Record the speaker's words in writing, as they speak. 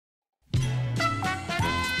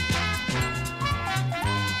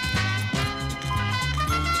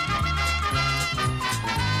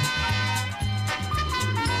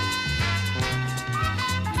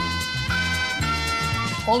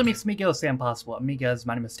Hola amigos, amigos, and possible amigas,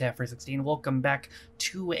 my name is Taffrey16. Welcome back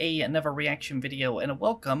to another reaction video, and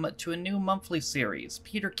welcome to a new monthly series,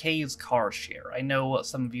 Peter Kay's Car Share. I know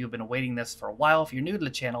some of you have been awaiting this for a while. If you're new to the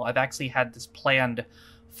channel, I've actually had this planned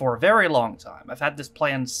for a very long time. I've had this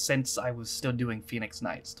planned since I was still doing Phoenix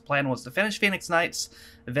Nights. The plan was to finish Phoenix Nights,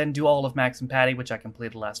 then do all of Max and Patty, which I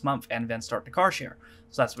completed last month, and then start the car share.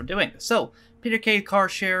 So that's what we're doing. So, Peter Kay Car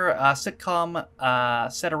Share, sitcom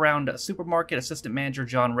set around supermarket assistant manager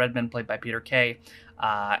John Redmond, played by Peter Kay,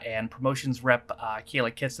 and promotions rep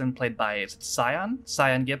Kayla Kitson, played by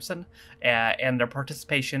Sion Gibson, and their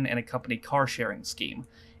participation in a company car sharing scheme.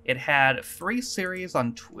 It had 3 series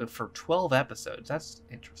on for 12 episodes. That's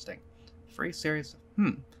interesting. 3 series.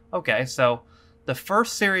 Okay, so the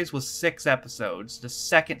first series was 6 episodes. The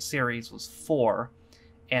second series was 4,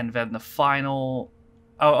 and then the final.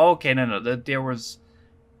 Oh, okay. No. There was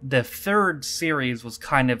the third series was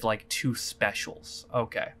kind of like 2 specials.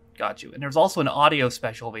 Okay, got you. And there's also an audio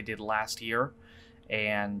special they did last year,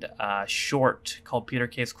 and a short called Peter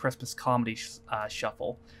Kay's Christmas Comedy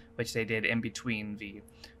Shuffle, which they did in between the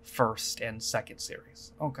first and second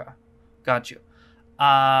series. Okay, got you.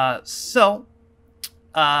 I've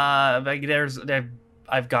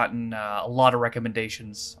gotten a lot of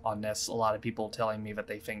recommendations on this. A lot of people telling me that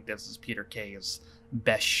they think this is Peter Kay's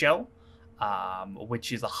best show,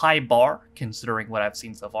 which is a high bar considering what I've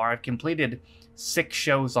seen so far. I've completed 6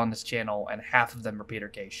 shows on this channel, and half of them are Peter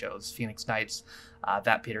Kay shows: Phoenix Nights,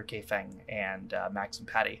 That Peter Kay Thing, and Max and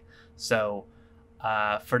Patty. So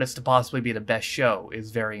for this to possibly be the best show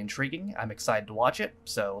is very intriguing. I'm excited to watch it,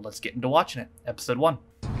 so let's get into watching it. Episode 1.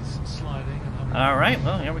 Alright,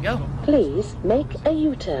 well, here we go. Please make a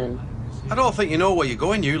U-turn. I don't think you know where you're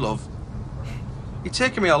going, you love. You're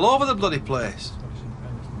taking me all over the bloody place.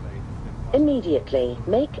 Immediately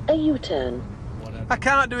make a U-turn. I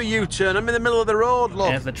can't do a U-turn, I'm in the middle of the road, And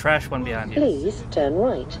love. there's the trash one behind you. Please turn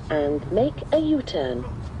right and make a U-turn.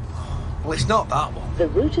 Well, it's not that one. The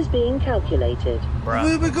route is being calculated. Bruh.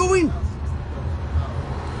 Where are we going?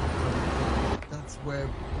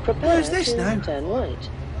 Prepare Where's this to now? turn right.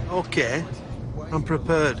 Okay, I'm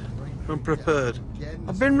prepared.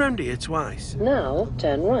 I've been round here twice. Now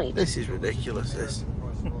turn right. This is ridiculous, this.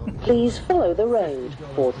 Please follow the road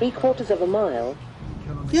for 3/4 of a mile.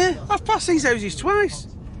 Yeah, I've passed these houses twice.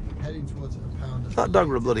 That dog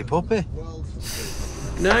were a bloody puppy.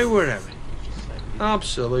 Now we're having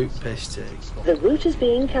absolute piss take. The route is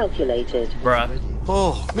being calculated. Bruh.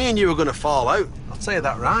 Oh, me and you are going to fall out. I'll tell you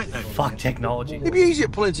that right now. Fuck technology. It'd be easier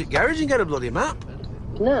to pull into the garage and get a bloody map.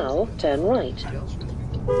 Now turn right.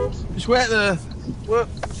 Just wait there.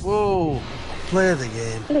 Whoa. Play the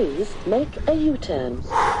game. Please make a U-turn.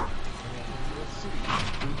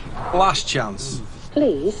 Last chance.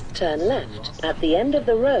 Please turn left at the end of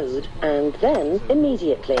the road and then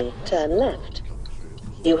immediately turn left.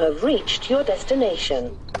 You have reached your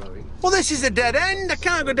destination. Well, this is a dead end. I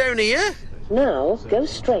can't go down here. Now go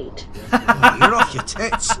straight. You're off your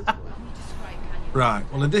tits. Right,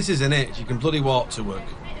 well, if this isn't it, you can bloody walk to work.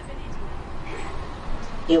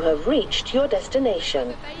 You have reached your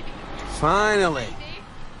destination. Finally.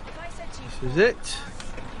 This is it.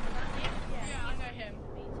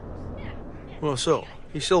 Well, so,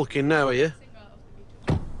 you're sulking now, are you?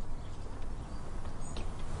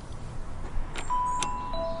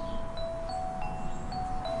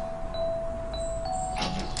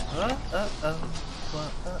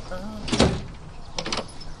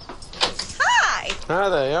 Hi! Hi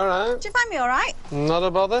there, you alright? Did you find me alright? Not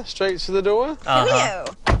a bother, straight to the door. Who are you?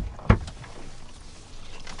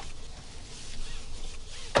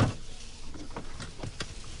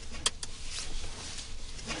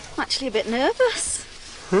 I'm actually a bit nervous.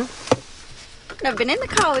 Never been in the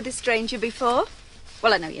car with a stranger before.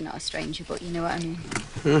 Well, I know you're not a stranger, but you know what I mean.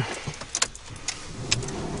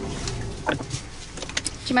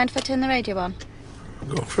 Do you mind if I turn the radio on?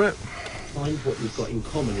 Go for it. Find what you've got in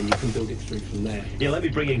common and you can build it through from there. Yeah, let me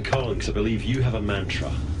bring in Colin because I believe you have a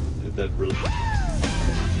mantra that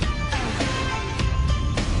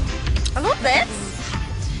I love this.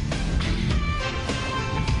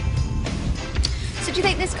 So do you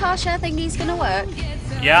think this car share thingy's going to work?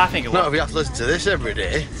 Yeah, I think it Not if will. you have to listen to this every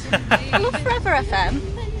day. I love Forever FM.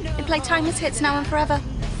 They play timeless hits now and forever.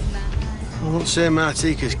 I won't say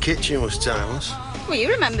Martika's kitchen was timeless. Well, you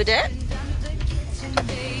remembered it.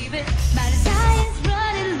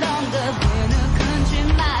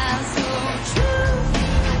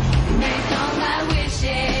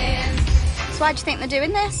 So why do you think they're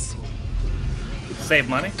doing this? Save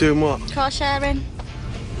money. Doing what? Car sharing?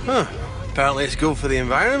 Huh. Apparently it's good for the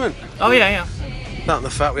environment. Oh, yeah. That and the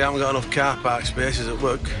fact we haven't got enough car park spaces at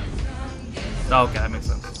work. Oh, okay, that makes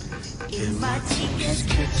sense.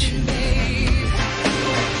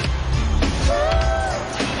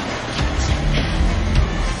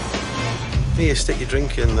 Here, stick your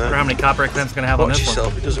drink in I there. wonder how many copyright claims gonna have on Watch this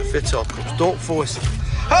yourself, one. it doesn't fit all cups. Don't force it.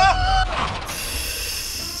 Ah!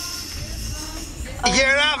 You're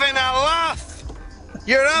having a laugh!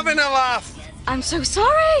 You're having a laugh! I'm so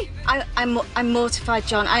sorry. I'm mortified,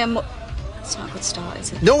 John. I am. It's not a good start,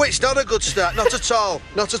 is it? No, it's not a good start. Not at all.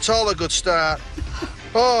 Not at all a good start.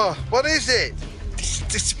 Oh, what is it?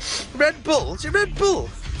 It's Red Bull? Is it Red Bull?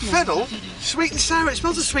 Fennel? Sweet and sour. It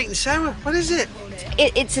smells of sweet and sour. What is it?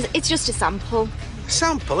 It's just a sample. A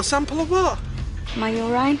sample? A sample of what? Am I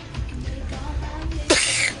all right?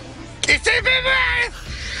 It's in my mouth!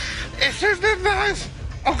 It's in my mouth!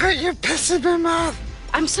 I'll get you piss in my mouth!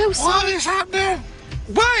 I'm so What sorry. is happening?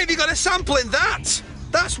 Why have you got a sample in that?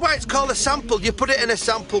 That's why it's called a sample. You put it in a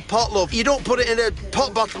sample pot, love. You don't put it in a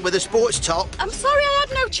pot bottle with a sports top. I'm sorry. I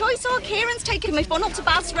had no choice. Or Kieran's taking my fun up to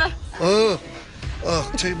Basra.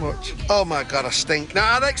 Oh, too much. Oh my God, I stink.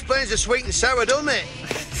 Now that explains the sweet and sour, doesn't it?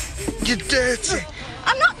 You're dirty.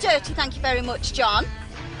 I'm not dirty, thank you very much, John.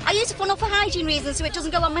 I use a funnel for hygiene reasons so it doesn't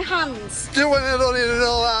go on my hands. Do what I don't need to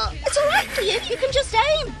know that. It's all right for you. You can just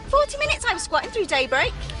aim. 40 minutes I was squatting through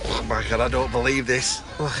daybreak. Oh my God, I don't believe this.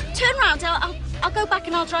 Turn round. I'll go back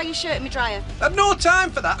and I'll dry your shirt in my dryer. I've no time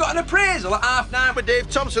for that. Got an appraisal at 9:30 with Dave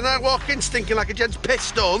Thompson. I walk in stinking like a gent's piss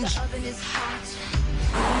stones.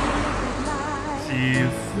 Jeez.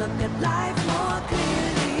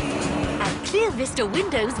 At Clear Vista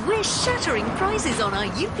Windows, we're shattering prices on our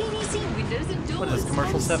UPVC windows and doors. What is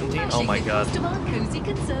commercial 17? Oh my God. Most of our cozy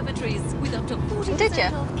conservatories with up to 40% Did you?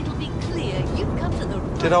 off. It'll be clear you've come to the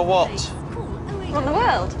right Did I what? place. Call What in the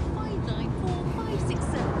world? 594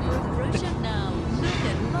 567 for a brochure now. Look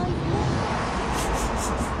at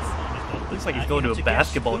life. Looks like he's going to a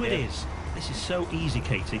basketball Who it game. is? This is so easy,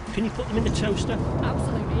 Katie. Can you put them in the toaster?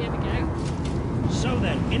 Absolutely, here we go. So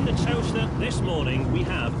then, in the toaster this morning, we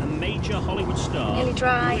have a major Hollywood star. Nearly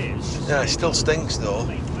dry. Who is Yeah, it still stinks though.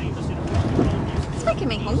 famous in It's making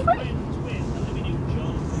me hungry.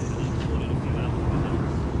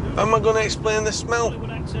 How am I going to explain the smell? Hollywood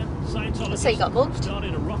actor, Scientologist, So you got mugged? starred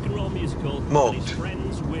in a rock and roll musical. Mugged? And is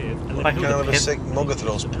friends with By who? Kind of The a piss? sick mugger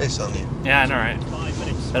throws piss on you. Yeah, I know, right? 5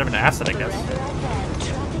 minutes. Better than acid, I guess.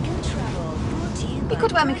 You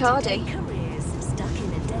could wear my cardi.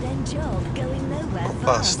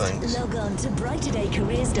 Fast, thanks. Log on to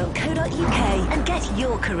brighterdaycareers.co.uk and get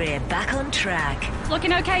your career back on track.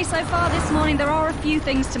 Looking okay so far this morning. There are a few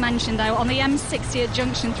things to mention though. On the M60 at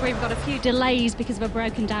Junction 3 we've got a few delays because of a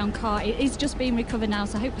broken down car. It is just being recovered now,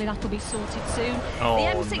 so hopefully that'll be sorted soon. Oh, the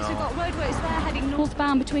M6 no. we've got roadworks there heading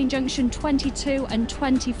northbound between Junction 22 and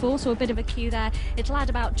 24, so a bit of a queue there. It'll add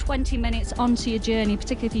about 20 minutes onto your journey,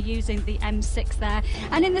 particularly if you're using the M6 there.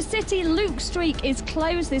 And in the city, Luke Street is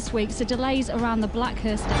closed this week, so delays around the Blackhurst.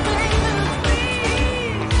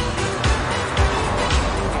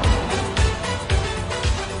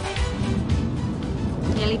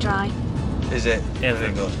 Nearly dry. Is it? Yeah,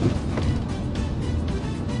 Very it's good.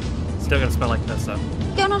 Still gonna smell like piss though.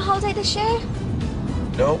 Going on holiday this year?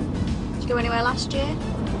 No, Did you go anywhere last year?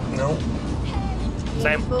 no,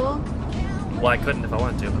 Same. Before? Well, I couldn't if I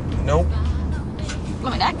wanted to. no.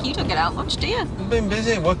 Blimey heck, you don't get out much, do you? I've been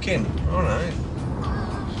busy working. All right.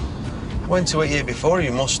 Went to it year before,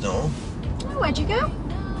 you must know. Oh, where'd you go?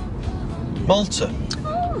 Malta.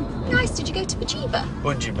 Oh, nice. Did you go to Bajiba?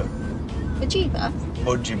 Budgiba. Bajiba?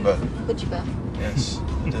 Budgiba. Bajiba. Yes,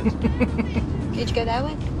 I did. Did you go there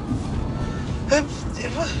with?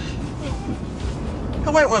 I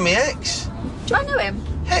went with my ex. Do I know him?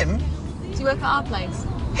 Him? Does he work at our place?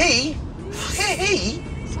 He? He?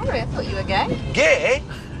 Sorry, I thought you were gay. Gay?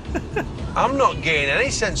 I'm not gay in any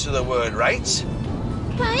sense of the word, right?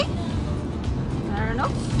 Okay. Fair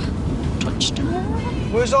enough.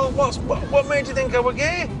 Touchdown. Where's all what made you think I were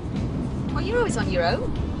gay? Well, you're always on your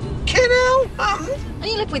own. Kiddo, And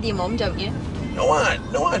you live with your mum, don't you? No, I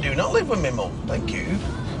do not live with my mum. Thank you.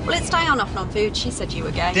 Well, it's Diane off non-food. She said you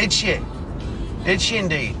were gay. Did she? Did she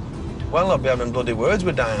indeed? Well, I'll be having bloody words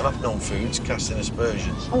with Diane off known foods, casting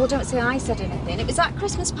aspersions. Oh, well, don't say I said anything. It was that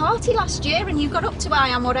Christmas party last year and you got up to I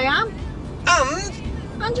am what I am.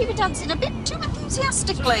 And you were dancing a bit too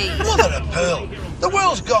enthusiastically. Mother of pearl, the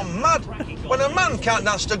world's gone mad. When a man can't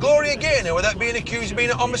dance to Gloria Gaynor without being accused of being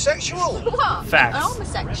a homosexual. What? Facts. An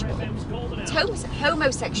homosexual. It's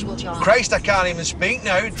homosexual, John. Christ, I can't even speak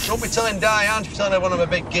now. Don't be telling Diane, she's telling everyone I'm a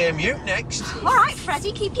big gay mute next. All right,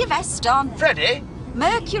 Freddie, keep your vest on. Freddie?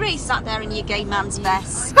 Mercury sat there in your gay man's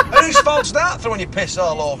vest. And whose fault's that throwing your piss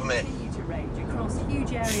all over me?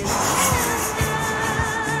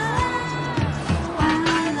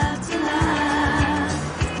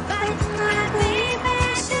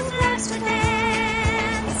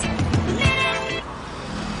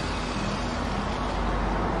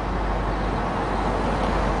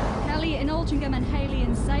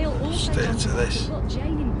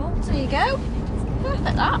 Jane in Bolton. There you go.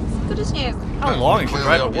 Perfect, that. Good as new. How long is your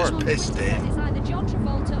drive to Obvious work? piss, dear. It's either John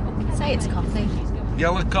Travolta or Kevin Say it's coffee.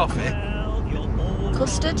 Yellow coffee.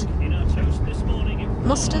 Custard.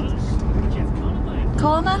 Mustard.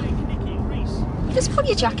 Korma. Just pull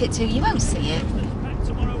your jacket to, you won't see it.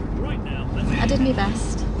 I did my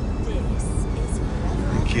best.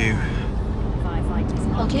 Thank you.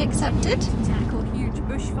 Holiday accepted. Tackle huge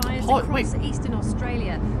bushfires Oh, across wait. eastern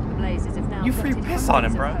Australia. The blazes have now You free gutted piss on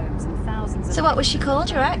him, hundreds of bro. homes and thousands of So what was she called,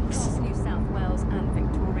 your ex? across New South Wales and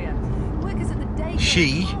Victoria. Workers at the day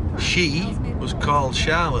She was called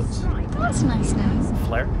Charlotte. Oh, that's a nice name.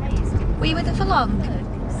 Flair? Were you with her for long?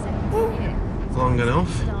 Long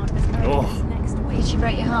enough. Oh. Did she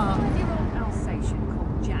break your heart?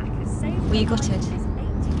 Were you gutted?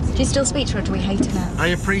 Do you still speak to her or do we hate her now? I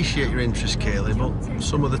appreciate your interest, Kaylee, but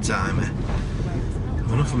some of the time,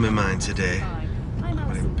 I've enough on my mind today. I'm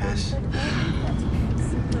in piss.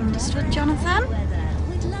 Understood, Jonathan?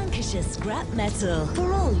 With Lancashire Scrap Metal.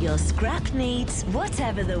 For all your scrap needs,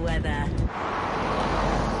 whatever the weather.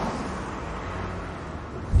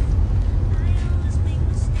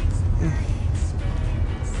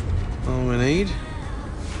 All we need.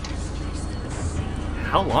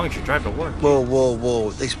 How long is your drive to work? Whoa, whoa, whoa.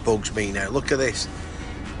 This bugs me now. Look at this.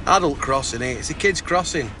 Adult crossing here. It's a kid's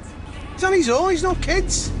crossing. He's on his own. He's no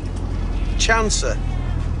kids. Chancer.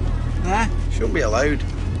 Nah, shouldn't be allowed.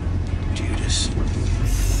 Judas.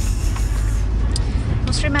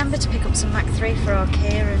 Must remember to pick up some Mac 3 for our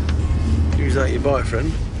Kieran. Who's that, your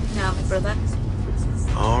boyfriend? No, my brother.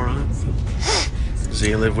 All right. Does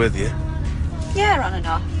he live with you? Yeah, on and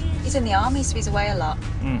off. He's in the army, so he's away a lot.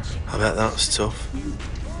 I bet that's tough.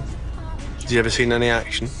 Has he ever seen any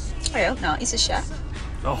action? I hope not. He's a chef.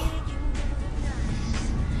 Oh.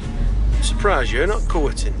 I'm surprised you're not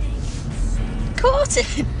courting.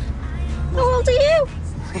 Courting? How old are you?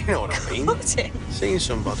 You know what I mean. Courting? Seeing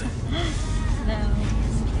somebody. No,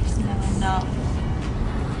 I'm not.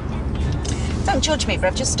 Don't judge me, but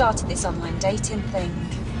I've just started this online dating thing.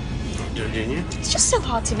 Not judging you. It's just so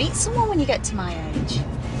hard to meet someone when you get to my age.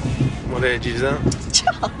 What age is that?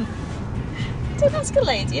 John, don't ask a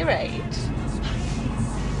lady your age.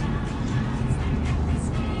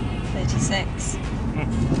 36.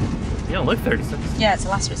 You don't look 36. Yeah, it's a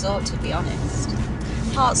last resort, to be honest.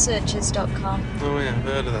 Heartsearchers.com. Oh yeah, I've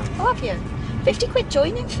heard of that. Oh, have you? 50 quid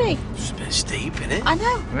joining fee. It's a bit steep, innit? I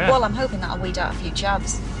know. Yeah. Well, I'm hoping that'll weed out a few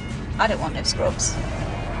chavs. I don't want no scrubs.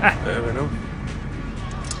 Fair enough.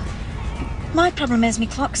 My problem is my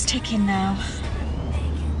clock's ticking now.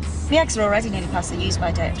 The eggs are already nearly past the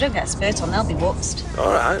use-by date. If I don't get a spurt on, they'll be whoopsed.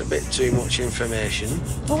 All right, a bit too much information.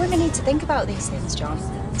 Well, women need to think about these things, John.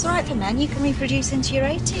 It's all right for men. You can reproduce into your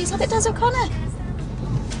 80s. Look at Des O'Connor. I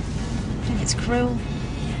think it's cruel.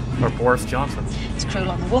 Or Boris Johnson. It's cruel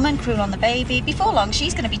on the woman, cruel on the baby. Before long,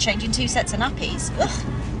 she's going to be changing 2 sets of nappies. Ugh.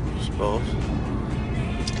 I suppose.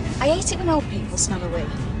 I hate it when old people smell a wee.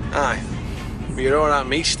 Aye. But you're all right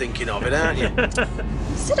me stinking of it, aren't you?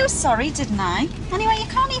 Said I was sorry, didn't I? Anyway, you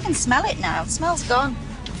can't even smell it now. The smell's gone.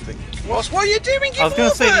 What are you doing? I was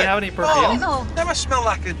going to say, do you have any perfume? Oh. Never smell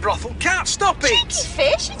like a brothel. Can't stop it. Cheeky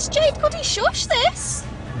fish, it's Jade Goody Shush, this.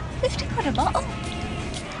 50 quid a bottle.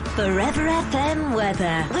 Forever FM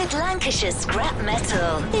weather with Lancashire Scrap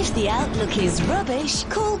Metal. If the outlook is rubbish,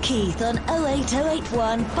 call Keith on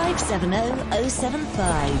 08081 570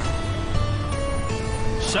 075.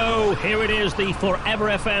 So here it is, the Forever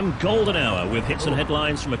FM Golden Hour with hits and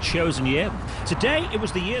headlines from a chosen year. Today it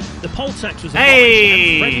was the year the poll tax was abolished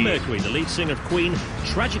and Freddie Mercury, the lead singer of Queen,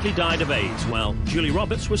 tragically died of AIDS while Julie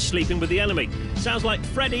Roberts was sleeping with the enemy. Sounds like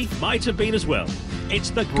Freddie might have been as well.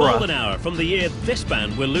 It's the Golden Hour from the year this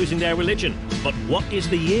band were losing their religion. But what is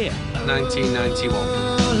the year?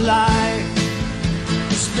 1991. Life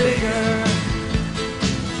is bigger.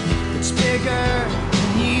 It's bigger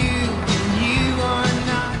than you are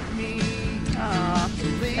not me. Aww,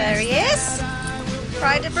 there he is.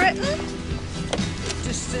 Pride of Britain.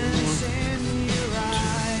 Distance in your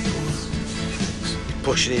eyes.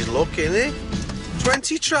 Pushing his luck, isn't he?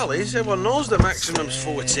 20 trolleys. Everyone knows the maximum's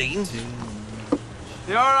 14.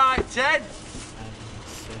 You all right, Ted?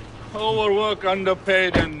 Overwork,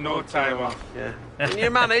 underpaid, and no time off. Yeah. Can you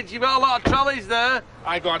manage? You've got a lot of trolleys there.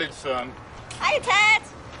 I got it, son. Hi, Ted.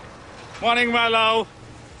 Morning, Mellow.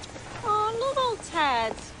 Oh, little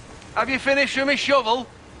Ted. Have you finished with my shovel?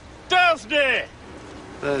 Thursday.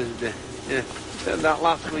 Thursday. Yeah. Said that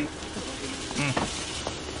last week.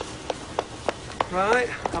 Right.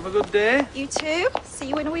 Have a good day. You too. See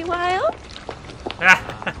you in a wee while.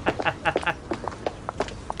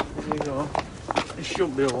 There you go. It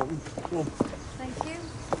should be open. Come on. Thank you.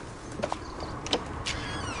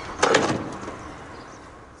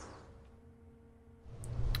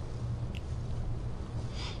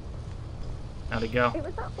 How'd it go? It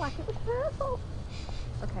was not black, it was purple.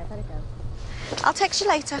 Okay, I better go. I'll text you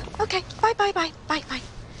later. Okay, bye.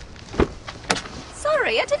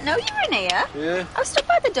 Sorry, I didn't know you were in here. Yeah. I was stuck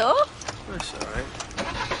by the door. That's all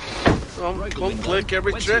right. Come on, click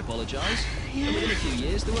every trip. Apologise. And within a few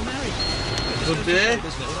years, they were married. Good day.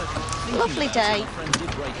 Lovely day. Friend did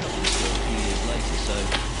break up with her a few years later, so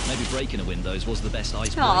maybe breaking a Windows was the best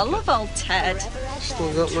icebreaker. Oh, I love old Ted.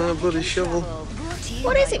 Still got my bloody shovel.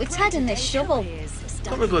 What is it with Ted and this shovel?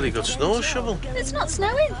 Got my bloody good snow shovel. It's not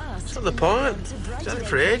snowing. That's not the point. It's had it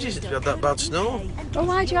for ages if you had that bad snow. Well,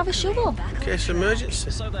 why do you have a shovel? In case of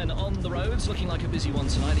emergency. So then, on the roads, looking like a busy one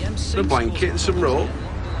tonight, the M6... A blanket and some rope.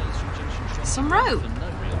 Some rope?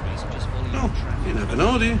 Oh, you never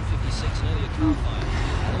know, do you?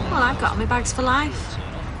 Well, I've got my bags for life.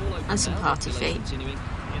 And some party feet.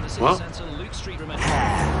 What?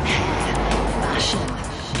 Fashion,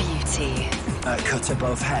 beauty. At Cut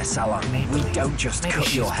Above Hair Salon, we don't just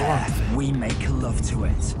cut your hair, we make love to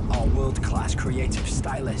it. Our world-class creative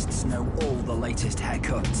stylists know all the latest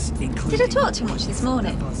haircuts, including... Did I talk too much this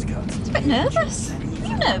morning? It's a bit nervous. Are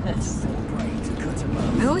you nervous?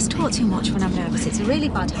 I always talk too much when I'm nervous. It's a really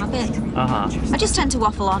bad habit. I just tend to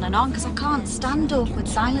waffle on and on because I can't stand awkward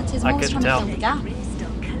silences. I'm always trying to fill the gap.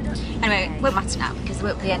 Anyway, it won't matter now because there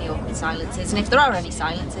won't be any awkward silences, and if there are any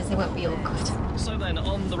silences, they won't be awkward. So then,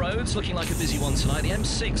 on the roads, looking like a busy one tonight, the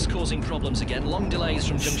M6 causing problems again. Long delays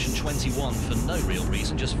from junction 21 for no real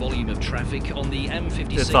reason, just volume of traffic. On the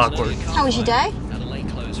M56... It's awkward. How was your day?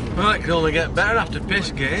 Well, it can only get better after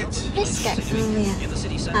Pissgate. Pissgate? Oh, In the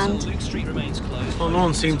city centre, And? Luke Street remains closed. Well, no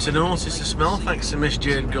one seemed to notice the smell thanks to Miss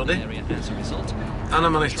Jade Goody. As a result, And I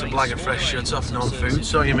managed to blag a fresh shirt off non-food,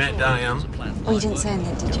 so you mate Diane. Oh, you didn't say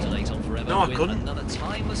anything, did you? No, I couldn't. I'm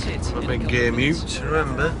a big gay mute,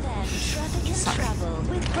 remember?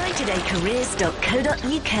 With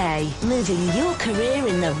brighterdaycareers.co.uk, moving your career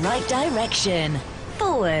in the right direction.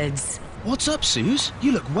 Forwards. What's up, Suze?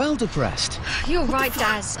 You look well depressed. You're right,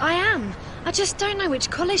 Daz. I am. I just don't know which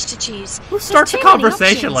college to choose. Who starts a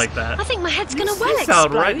conversation like that? I think my head's gonna well You explode.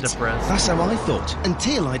 sound right depressed. That's how I thought,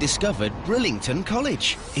 until I discovered Brillington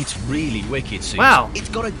College. It's really wicked, Suze. Wow. It's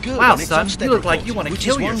got a good Wow, on its son, Ofsted you look like report, you want to which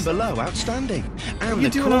kill is one yourself. below outstanding. And You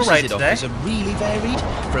the doing all courses right it today? offers are really varied,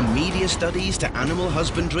 from media studies to animal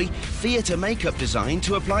husbandry, theatre makeup design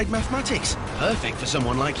to applied mathematics. Perfect for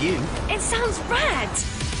someone like you. It sounds rad.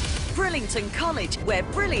 Brillington College, where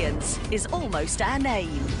brilliance is almost our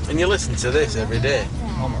name. And you listen to this every day.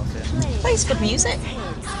 Almost, yeah. Plays good music.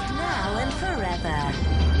 Now and forever.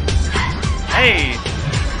 Hey!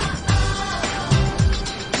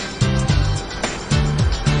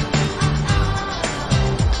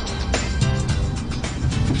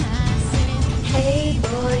 Hey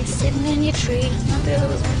boy, sitting in your tree.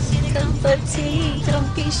 Comfort tea.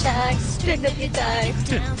 Don't be shy. String up your die.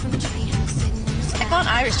 I can't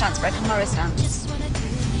Irish dance, but I can Morris dance.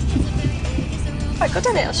 Quite good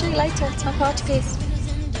at it. I'll show you later. It's my party piece.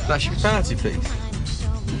 That's your party piece.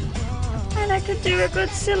 And I could do a good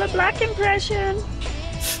Cilla Black impression.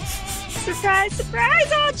 Surprise,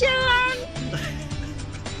 surprise, old John!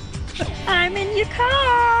 I'm in your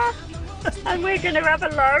car. And we're gonna have a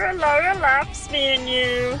Laura laughs, me and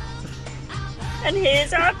you. And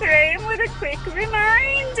here's our Graham with a quick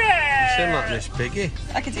reminder. You sound like Miss Piggy.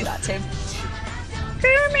 I could do that too.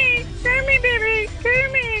 Kermie, baby,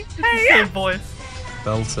 Kermie. Hey, Same voice.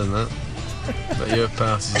 Belton, that. But your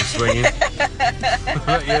parties are swinging.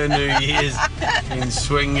 But your New Year's been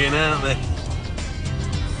swinging, aren't they?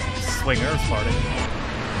 Swingers party.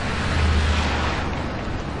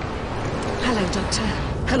 Hello, Doctor.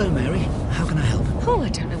 Hello, Mary. How can I help? Oh, I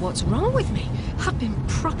don't know what's wrong with me. I've been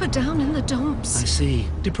proper down in the dumps. I see.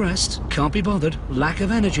 Depressed, can't be bothered, lack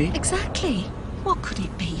of energy. Exactly. What could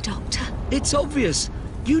it be, Doctor? It's obvious.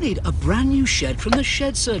 You need a brand new shed from the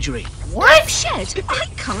shed surgery. What? Shed? I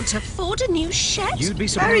can't afford a new shed. You'd be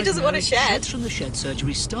surprised. Mary doesn't want a Mary. shed. Sheds from the shed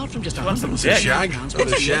surgery start from just wants some £150 shag. plus What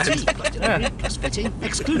a shed. VAT, plus delivery, plus fitting,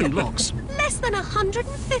 excluding locks. Less than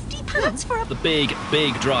 £150 for a... The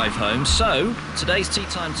big drive home. So, today's Tea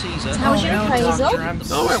Time teaser... How was your appraisal?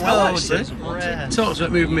 Oh, well, actually. Talked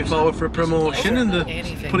about moving me forward for a promotion and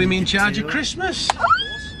putting me in charge of Christmas.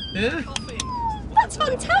 Yeah. That's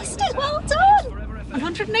fantastic. Well done.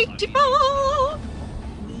 184.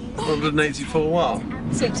 184 what?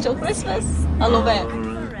 Soup till Christmas. I love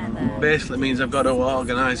it. Basically means I've got to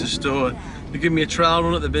organise a store. They give me a trial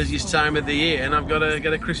run at the busiest time of the year and I've got to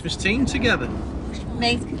get a Christmas team together.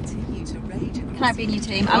 Me. Can I be in your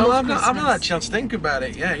team? I Well, love I've not Christmas. had a chance to think about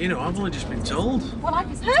it yet, you know, I've only just been told. Well,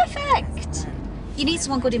 perfect. You need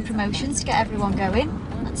someone good in promotions to get everyone going.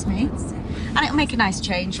 That's me. And it'll make a nice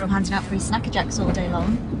change from handing out free snacker jacks all day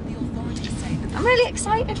long. I'm really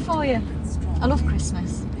excited for you. I love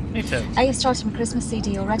Christmas. Me too. I have started my Christmas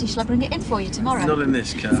CD already. Shall I bring it in for you tomorrow? Not in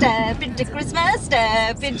this car. Step into Christmas, dear.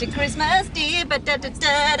 As long as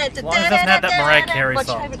it doesn't have that Mariah Carey What's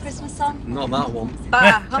your song. favourite Christmas song? Not that one.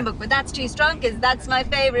 Bah, humbug, but that's too strong, because that's my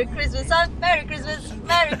favourite Christmas song. Merry Christmas,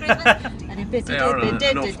 Merry Christmas. Yeah, all right,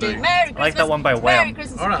 enough, Merry mate. Christmas. I like that one by Merry Wham.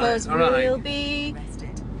 Christmas, All right, because all right. we'll be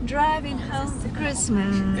driving home for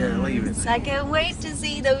Christmas. Yeah, leave it. I can't wait to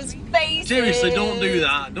see those faces. Seriously, don't do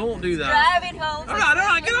that. Don't do that. Driving home for All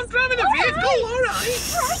right, get on driving the vehicle. All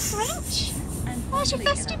right. All right, French. Where's your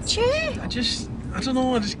festive cheer? I don't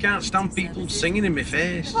know, I just can't stand people singing in my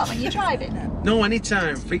face. What, when you're driving? No,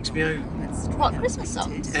 anytime. Freaks me out. What, Christmas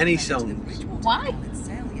songs? Any songs. Why?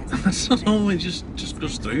 I don't know, it just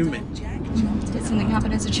goes through me. Did something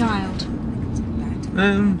happen as a child?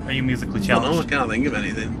 Are you musically I don't know, challenged? I can't think of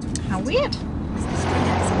anything. How weird.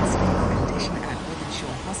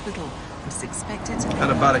 I had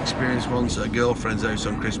a bad experience once at a girlfriend's house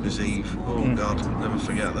on Christmas Eve. Oh God, never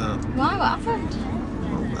forget that. Why, what happened?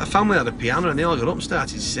 A family had a piano and they all got up and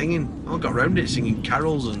started singing. All got round it singing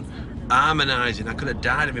carols and harmonising. I could have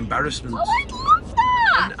died of embarrassment. Oh, I'd love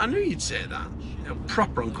that! I knew you'd say that.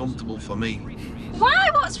 Proper uncomfortable for me. Why?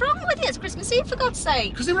 What's wrong with it? It's Christmas Eve, for God's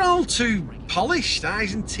sake. Because they were all too polished,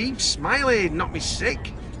 eyes and teeth, smiling, knocked me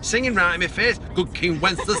sick. Singing right in my face, good King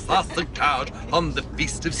Wenceslas the card on the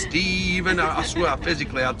feast of Steve. And I swear I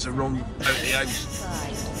physically had to run out the house.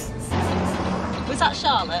 Was that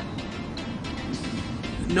Charlotte?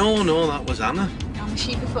 No, that was Anna. And was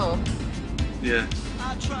she before? Yeah.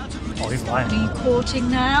 Oh, he's lying. Are you courting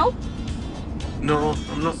now? No,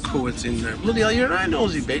 I'm not courting now. Bloody hell, you're a right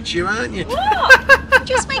nosy bitch, you aren't you? What? I'm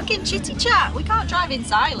just making chitty chat. We can't drive in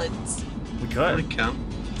silence. We could. I can.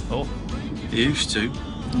 Oh. You used to.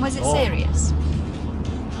 And was it Oh. serious?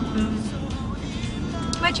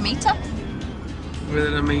 Where'd you meet her? Where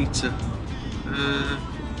did I meet her?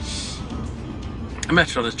 I met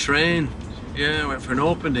her on a train. Yeah, I went for an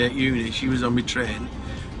open day at uni. She was on my train.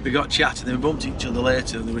 We got chatting, then we bumped each other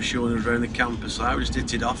later and they were showing us around the campus. So I just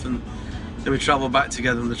hit it off and then we travelled back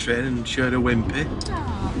together on the train and showed her Wimpy.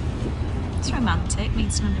 Oh, it's romantic,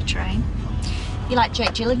 meeting on a train. You like Jake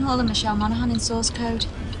Gyllenhaal and Michelle Monaghan in Source Code?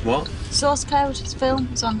 What? Source Code, it's a film.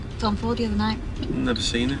 It was on Film 4 the other night. Never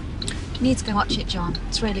seen it. You need to go watch it, John.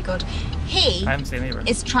 It's really good. He I haven't seen it either.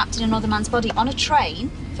 is trapped in another man's body on a train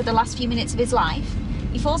for the last few minutes of his life.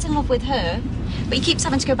 He falls in love with her, but he keeps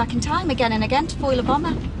having to go back in time again and again to foil a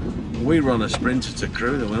bomber. We were on a Sprinter to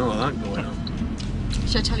Crewe, there was all that going on.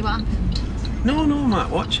 Should I tell you what happened? No, I might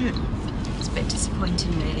watch it. It's a bit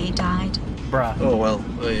disappointing, really. He died. Bruh. Oh well,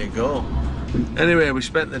 there you go. Anyway, we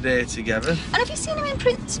spent the day together. And have you seen him in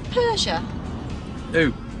Prince of Persia?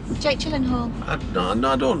 Who? Jake Gyllenhaal. I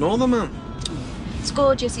don't know the man. It's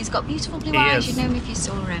gorgeous. He's got beautiful blue He eyes. is. You'd know him if you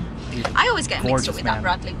saw him. He's I always get mixed gorgeous up with man. that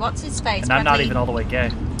Bradley. What's his face? And I'm not Bradley- even all the way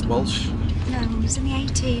gay. Walsh. No, he was in the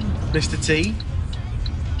A-Team. Mr. T.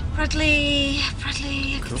 Bradley.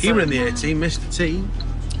 He were in the 18, Mr. T.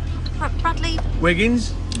 Bradley.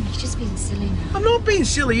 Wiggins. He's just being silly now. I'm not being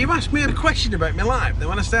silly. You asked me a question about my life. Then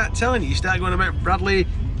when I start telling you, you start going about Bradley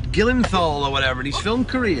Gyllenhaal or whatever and his film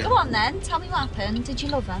career. Go on then. Tell me what happened. Did you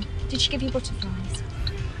love her? Did she give you butterflies?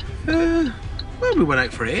 Well, we went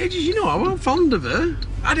out for ages. You know, I wasn't fond of her.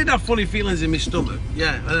 I did have funny feelings in my stomach.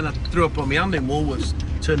 Yeah, and then I threw up on my hand in Woolworths.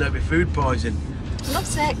 Turned out to be food poisoning. Love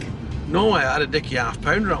sick. No, I had a dicky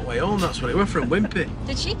half-pounder on the way home. That's what it was from Wimpy.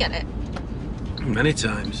 Did she get it? Many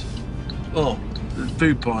times. Oh, the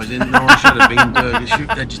food poisoning. No, she had a bean burger. She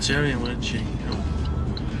was vegetarian, wasn't she?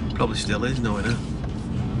 Probably still is, knowing her.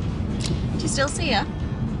 Do you still see her?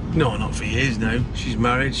 No, not for years now. She's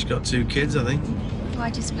married. She's got 2 kids, I think.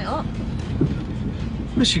 Why'd you split up?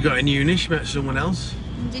 Well, she got in uni. She met someone else.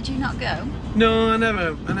 And did you not go? No, I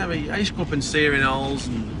never. I used to go up and see her in halls,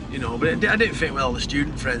 and but I didn't fit with all the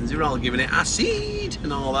student friends. They were all giving it acid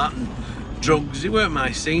and all that, and drugs. It weren't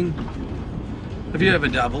my scene. Have you ever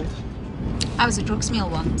dabbled? I was a drugs mule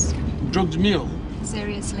once. Drugs mule?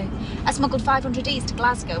 Seriously. I smuggled 500 E's to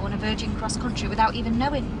Glasgow on a Virgin cross country without even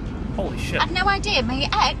knowing. Holy shit. I had no idea my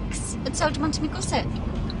ex had sold him onto my gusset.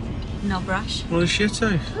 No brash. Well, a shit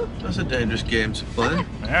out. That's a dangerous game to play.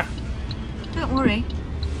 Yeah. Don't worry.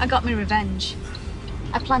 I got my revenge.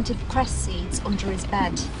 I planted cress seeds under his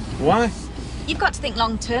bed. Why? You've got to think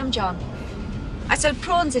long term, John. I sewed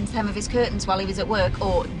prawns into hem of his curtains while he was at work,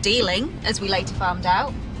 or dealing, as we later found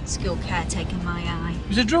out. School care taking my eye. He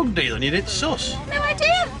was a drug dealer and you did sus. No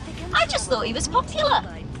idea. I just thought he was popular.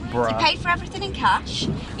 Bruh. He paid for everything in cash.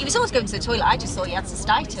 He was always going to the toilet. I just thought he had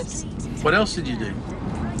cystitis. What else did you do?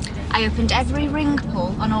 I opened every ring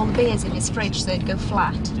pull on all the beers in his fridge so they'd go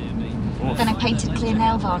flat. Then I painted clear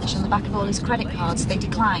nail varnish on the back of all his credit cards. They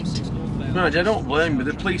declined. Right, I don't blame you.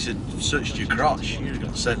 The police had searched your crotch. You just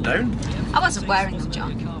got sent down. I wasn't wearing them,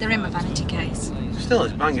 John. They're in my vanity case. Still,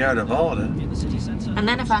 it's bang out of order. And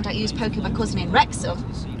then I found out he was poking my cousin in Wrexham.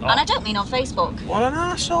 And I don't mean on Facebook. What an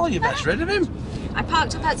arsehole. You best rid of him. I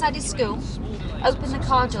parked up outside his school, opened the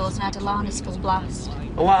car doors and had Alana's full blast.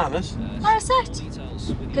 Alana's? Where I said.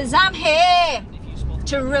 Because I'm here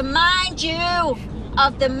to remind you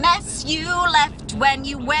of the mess you left when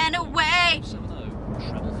you went away.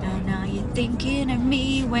 And now you're thinking of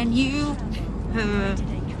me when you heard.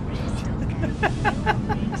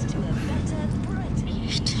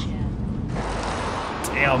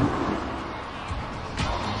 Damn.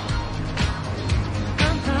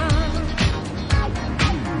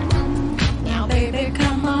 Now, baby,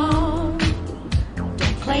 come on.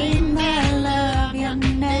 Don't claim that love you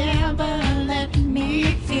never let me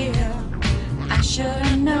feel. I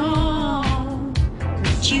should've known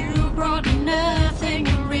that you brought nothing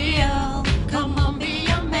real. Come on, be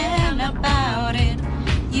a man about it.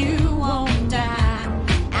 You won't die.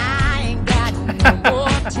 I ain't got no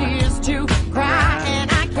more tears to cry,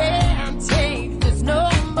 and I can't take this no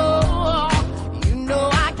more. You know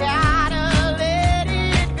I gotta let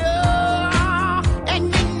it go.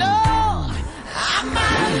 And you know I'm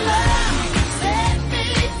out of love. Set me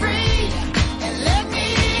free and let me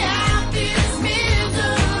out this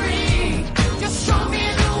misery. Just show me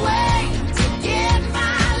the way to get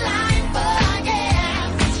my life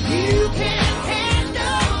again. You can't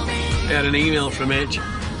handle me. I had an email from HR.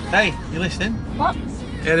 Hey, you listening? What?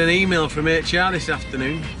 I had an email from HR this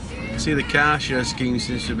afternoon. I see the car share scheme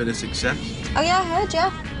seems to have been a success. Oh yeah, I heard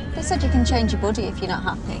ya. They said you can change your buddy if you're not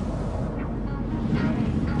happy.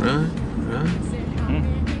 Right.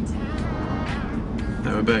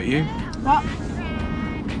 How about you? What?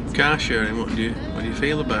 Car sharing, what do you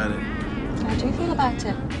feel about it? How do you feel about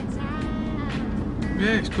it?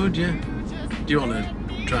 Yeah, it's good, yeah. Do you want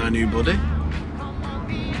to try a new buddy?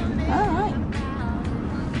 Alright.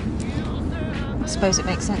 I suppose it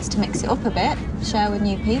makes sense to mix it up a bit, share with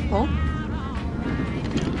new people.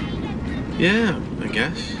 Yeah, I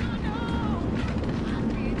guess.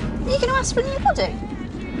 Are you going to ask for a new buddy?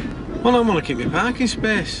 Well, I want to keep my parking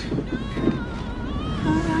space.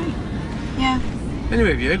 Alright. Yeah.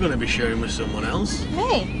 Anyway, if you're going to be sharing with someone else.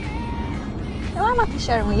 Me? No, I'm happy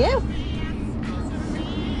sharing with you.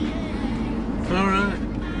 Alright.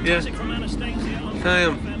 Yeah. I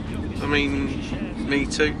am. I mean, me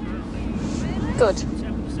too. Good.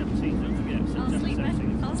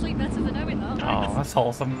 I'll sleep better for knowing that. Oh, that's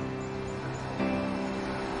wholesome.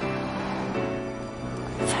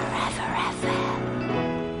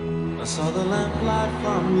 I saw the lamplight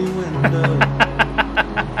from your window.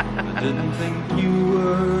 I didn't think you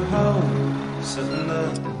were home. Sitting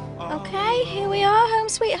there. Okay, here we are, home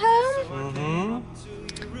sweet home.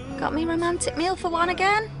 Mm-hmm. Got me romantic meal for one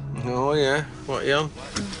again. Oh, yeah. What, you on?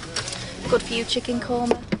 Good for you, chicken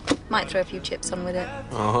korma. Might throw a few chips on with it.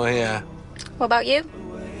 Oh, yeah. What about you?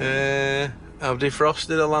 I've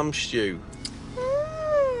defrosted a lamb stew.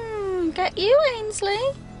 Get you, Ainsley.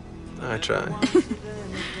 I try.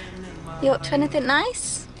 You up to anything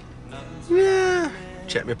nice? Yeah.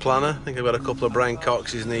 Check my planner. I think I've got a couple of Brian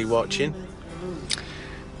Cox's need watching.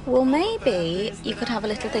 Well, maybe you could have a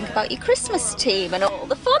little think about your Christmas team and all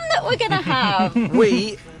the fun that we're gonna have.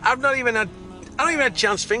 I don't even had a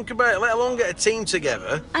chance to think about it, let alone get a team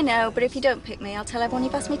together. I know, but if you don't pick me, I'll tell everyone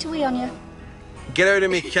you've asked me to wee on you. Get out of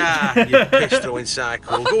my car, you piss-throwing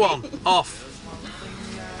cycle. Go on, off.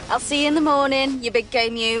 I'll see you in the morning, you big gay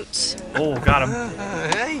mute. Oh, got him.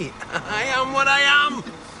 Hey, I am what I am.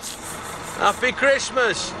 Happy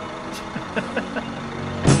Christmas.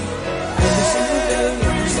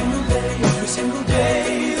 Every single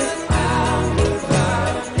day that I'm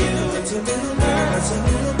without you, it's a little nervous, a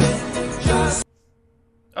little bit just.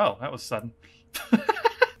 Oh, that was sudden.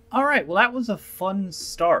 All right, well, that was a fun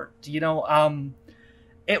start. You know,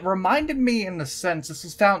 it reminded me in the sense,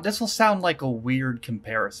 this will sound like a weird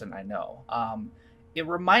comparison, I know. It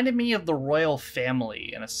reminded me of the royal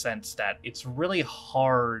family in a sense that it's really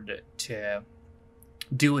hard to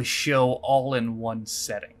do a show all in one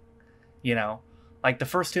setting, you know? Like, the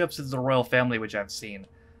first two episodes of the royal family, which I've seen,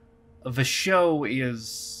 the show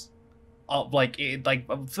is,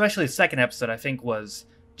 especially the second episode, I think, was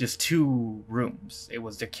just 2 rooms. It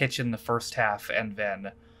was the kitchen the first half, and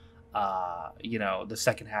then, the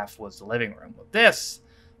second half was the living room. With this,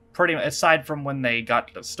 pretty much, aside from when they got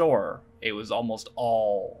to the store, it was almost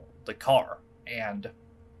all the car. And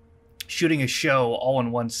shooting a show all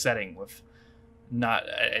in one setting with not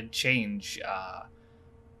and change,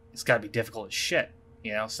 it's got to be difficult as shit,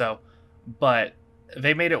 you know. So, but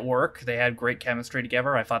they made it work. They had great chemistry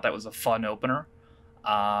together. I thought that was a fun opener,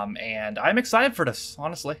 and I'm excited for this.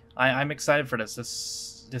 Honestly, I'm excited for this.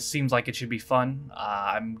 This seems like it should be fun.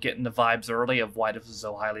 I'm getting the vibes early of why this is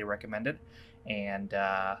so highly recommended, and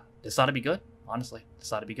this ought to be good. Honestly,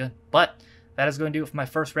 this ought to be good. But that is going to do it for my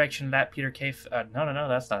first reaction to that Peter K. No,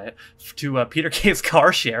 that's not it. To Peter K's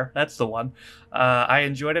Car Share. That's the one. I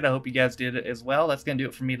enjoyed it. I hope you guys did it as well. That's going to do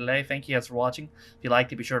it for me today. Thank you guys for watching. If you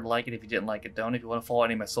liked it, be sure to like it. If you didn't like it, don't. If you want to follow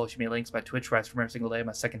any of my social media links, my Twitch, where I stream every single day,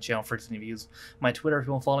 my second channel, Freaks and Reviews, my Twitter, if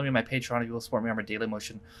you want to follow me, my Patreon, if you want to support me on my Daily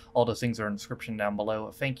Motion, all those things are in the description down below.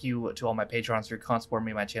 Thank you to all my Patrons for your constant support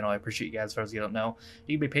me, my channel. I appreciate you guys. For those of you who don't know,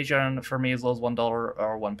 you can be Patreon for me as low as $1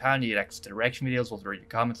 or £1. You get access to the reaction videos. We'll read your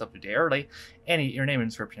comments up to a day early, and your name in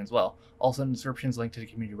the description as well. Also in the description is a link to the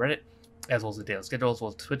community Reddit, as well as the daily schedule, as well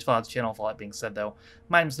as the Twitch VODs channel. For all that being said, though,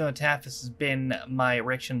 my name is Noah Taft. This has been my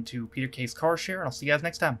reaction to Peter K's Car Share, and I'll see you guys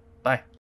next time. Bye.